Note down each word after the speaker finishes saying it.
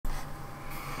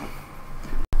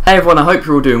Hey everyone, I hope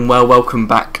you're all doing well. Welcome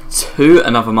back to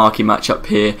another Marquee matchup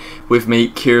here with me,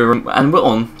 Kieran, and we're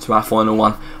on to our final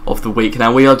one of the week.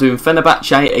 Now we are doing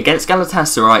Fenerbahce against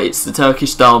Galatasaray. It's the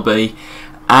Turkish derby,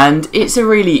 and it's a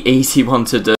really easy one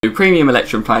to do. Premium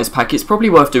Electrum Players Pack, it's probably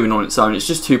worth doing on its own. It's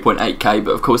just 2.8k,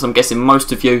 but of course I'm guessing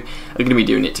most of you are going to be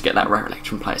doing it to get that rare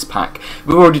Electrum Players Pack.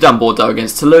 We've already done Bordeaux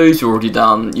against Toulouse, we've already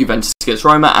done Juventus against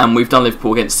Roma, and we've done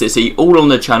Liverpool against City, all on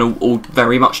the channel, all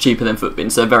very much cheaper than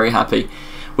Footbin, so very happy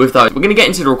with those. We're going to get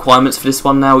into the requirements for this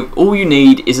one now. All you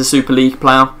need is a Super League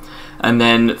player, and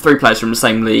then 3 players from the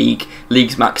same league.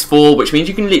 League's max 4, which means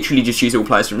you can literally just use all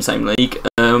players from the same league.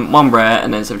 1 rare,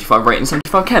 and then 75 rate and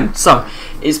 75 chem. So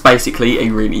it's basically a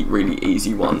really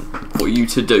easy one for you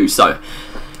to do. So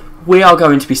we are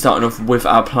going to be starting off with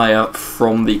our player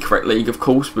from the correct league, of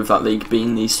course, with that league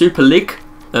being the Super League.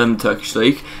 Turkish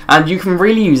league, and you can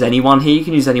really use anyone here. You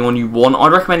can use anyone you want.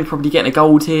 I'd recommend probably getting a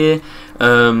gold here.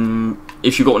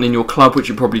 If you've got one in your club, which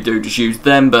you probably do, just use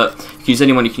them. But you can use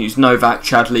anyone. You can use Novak,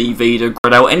 Chadli, Vida,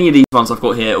 Gradel. Any of these ones I've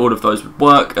got here, all of those would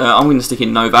work. I'm going to stick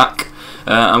in Novak.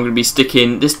 I'm going to be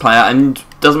sticking this player, and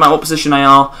doesn't matter what position they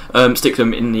are, stick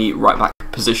them in the right back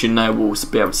position. They will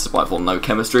be able to survive on no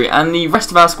chemistry. And the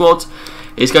rest of our squad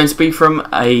is going to be from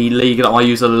a league that I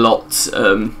use a lot.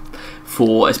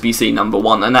 For SBC number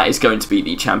 1, and that is going to be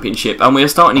the Championship. And we are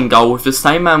starting in goal with the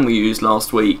same man we used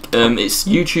last week. It's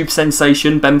YouTube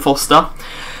sensation Ben Foster,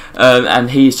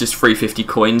 and he is just 350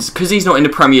 coins. Because he's not in the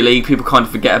Premier League, people kind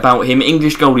of forget about him.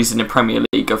 English goalies in the Premier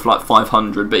League go for like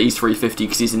 500, but he's 350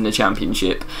 because he's in the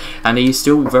Championship, and he's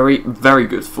still very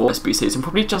good for SBCs, and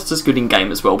probably just as good in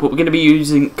game as well. But we're going to be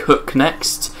using Cook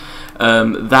next.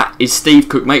 That is Steve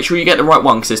Cook. Make sure you get the right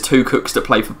one because there's 2 Cooks that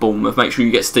play for Bournemouth. Make sure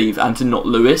you get Steve and not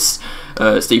Lewis.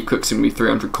 Steve Cook's going to be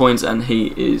 300 coins, and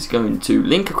he is going to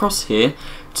link across here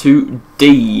to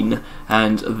Dean,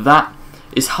 and that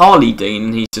is Harley Dean,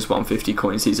 and he's just 150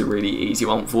 coins. He's a really easy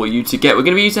one for you to get. We're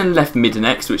going to be using left mid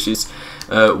next, which is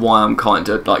why I'm kind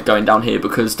of like going down here,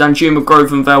 because Danjuma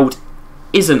Grovenveld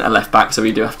isn't a left back, so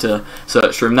we do have to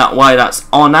search for him that way. That's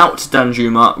Arnaut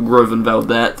Danjuma Grovenveld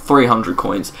there, 300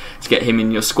 coins to get him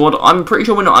in your squad. I'm pretty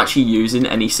sure we're not actually using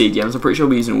any CDMs. I'm pretty sure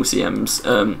we're using all CMs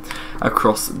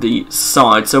across the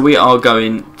side. So we are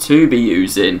going to be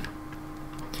using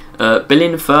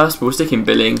Billing first. We'll stick in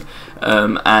Billing,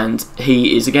 and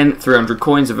he is again 300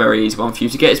 coins, a very easy one for you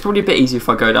to get. It's probably a bit easier if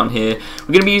I go down here.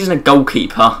 We're going to be using a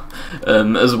goalkeeper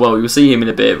as well. You'll see him in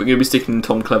a bit. We're going to be sticking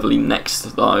Tom Cleverley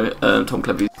next though. Tom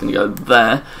Cleverley's going to go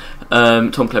there.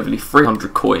 Tom Cleverley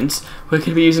 300 coins. We're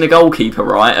going to be using a goalkeeper,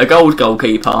 right? A gold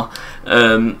goalkeeper,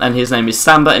 and his name is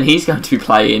Samba, and he's going to be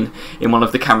playing in one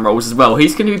of the cam roles as well.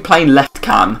 He's going to be playing left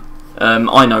cam.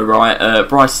 I know, right?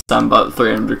 Bryce Samba,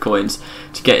 300 coins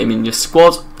to get him in your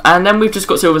squad. And then we've just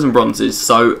got silvers and bronzes.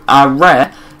 So our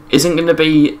rare isn't going to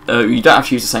be, you don't have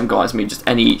to use the same guy as me, just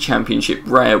any Championship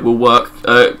rare will work.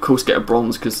 Of course, get a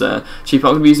bronze because they're cheaper.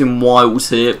 I'm going to be using Wiles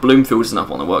here. Bloomfield is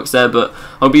another one that works there, but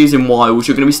I'll be using Wiles.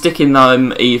 You're going to be sticking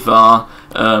them either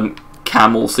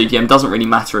Cam or CDM. Doesn't really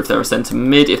matter if they're a centre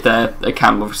mid. If they're a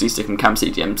Cam, obviously sticking Cam,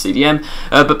 CDM.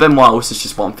 But Ben Wiles is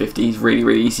just 150. He's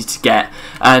really easy to get.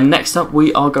 And next up,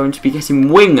 we are going to be getting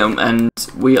Wingham, and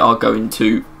we are going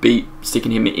to be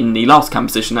sticking him in the last Cam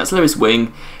position. That's Lewis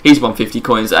Wing. He's 150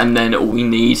 coins, and then all we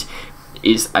need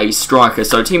is a striker.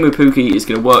 So Timu Pukki is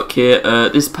going to work here.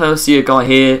 This Persia guy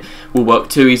here will work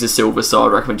too. He's a silver, so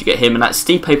I'd recommend you get him. And that's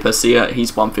Stipe Persia.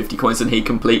 He's 150 coins, and he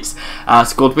completes our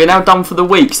squad. We're now done for the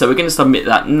week, so we're going to submit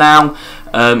that now.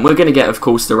 We're going to get, of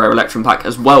course, the rare Electrum pack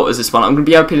as well as this one. I'm going to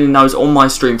be opening those on my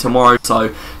stream tomorrow,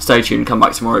 so stay tuned. Come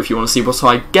back tomorrow if you want to see what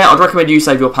I get. I'd recommend you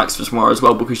save your packs for tomorrow as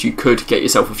well, because you could get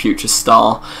yourself a future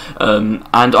star. And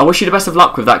I wish you the best of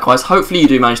luck with that, guys. Hopefully you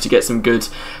do manage to get some good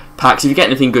packs. If you get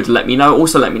anything good, let me know.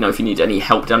 Also, let me know if you need any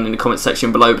help down in the comment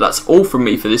section below. But that's all from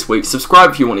me for this week.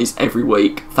 Subscribe if you want these every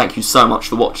week. Thank you so much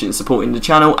for watching and supporting the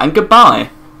channel, and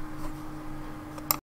goodbye.